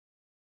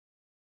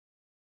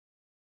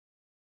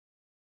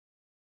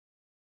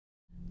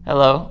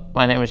Hello,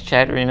 my name is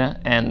Reina,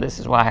 and this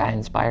is why I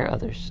inspire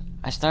others.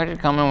 I started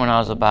coming when I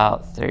was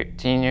about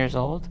 13 years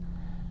old.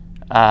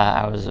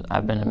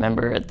 I've been a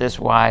member at this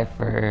Y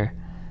for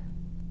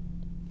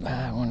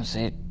I want to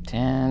say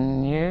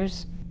 10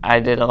 years. I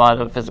did a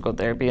lot of physical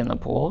therapy in the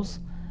pools,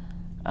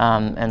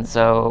 and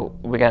so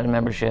we got a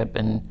membership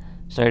and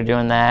started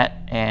doing that.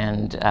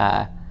 And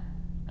I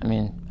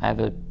have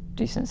a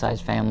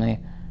decent-sized family.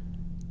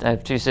 I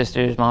have two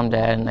sisters, mom,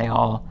 dad, and they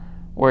all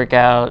work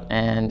out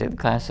and do the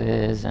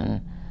classes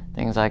and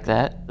things like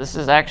that. This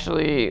is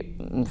actually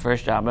the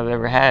first job I've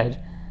ever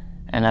had,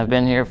 and I've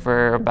been here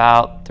for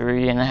about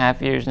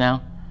 3.5 years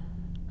now.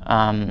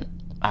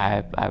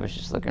 I was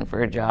just looking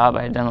for a job.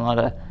 I had done a lot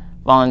of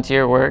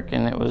volunteer work,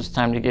 and it was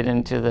time to get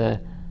into the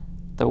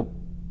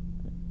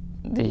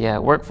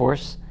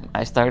workforce.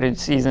 I started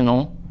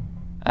seasonal,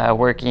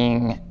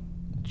 working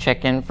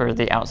check-in for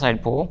the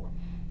outside pool,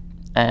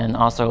 and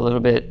also a little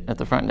bit at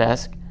the front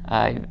desk.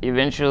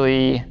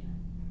 Eventually,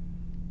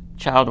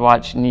 Child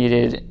Watch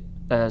needed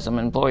some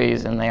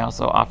employees, and they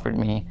also offered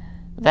me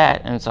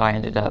that, and so I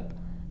ended up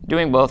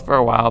doing both for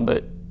a while,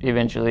 but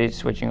eventually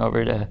switching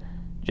over to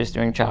just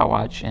doing Child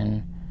Watch,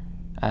 and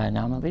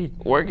now I'm a lead.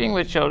 Working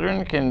with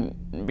children can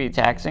be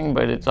taxing,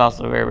 but it's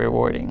also very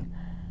rewarding.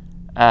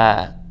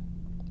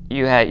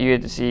 You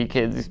get to see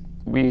kids.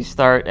 We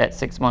start at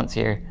 6 months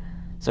here,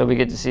 so we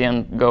get to see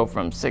them go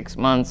from 6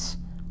 months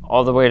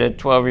all the way to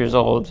 12 years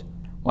old,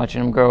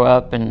 watching them grow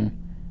up and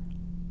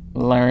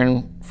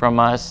learn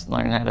from us,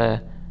 learn how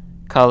to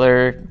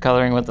coloring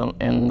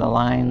in the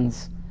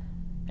lines,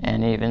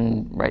 and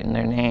even writing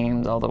their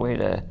names, all the way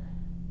to,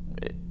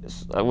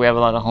 we have a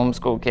lot of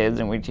homeschool kids,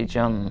 and we teach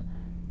them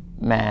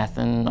math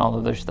and all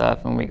of their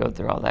stuff, and we go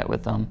through all that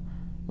with them,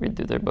 read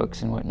through their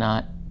books and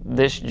whatnot.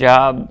 This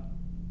job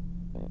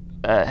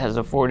has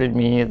afforded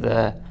me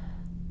the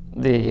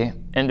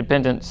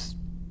independence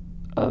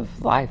of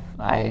life.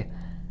 I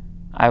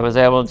was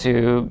able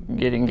to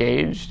get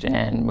engaged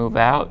and move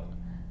out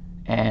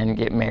and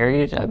get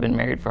married. I've been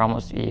married for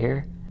almost a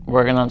year,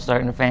 working on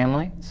starting a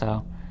family,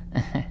 so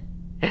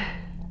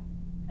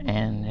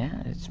and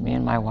yeah, it's me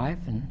and my wife,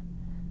 and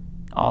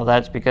all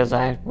that's because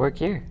I work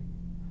here.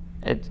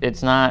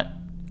 It's not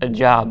a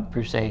job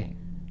per se,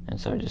 and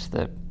so just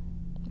the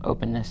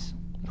openness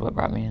is what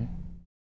brought me in.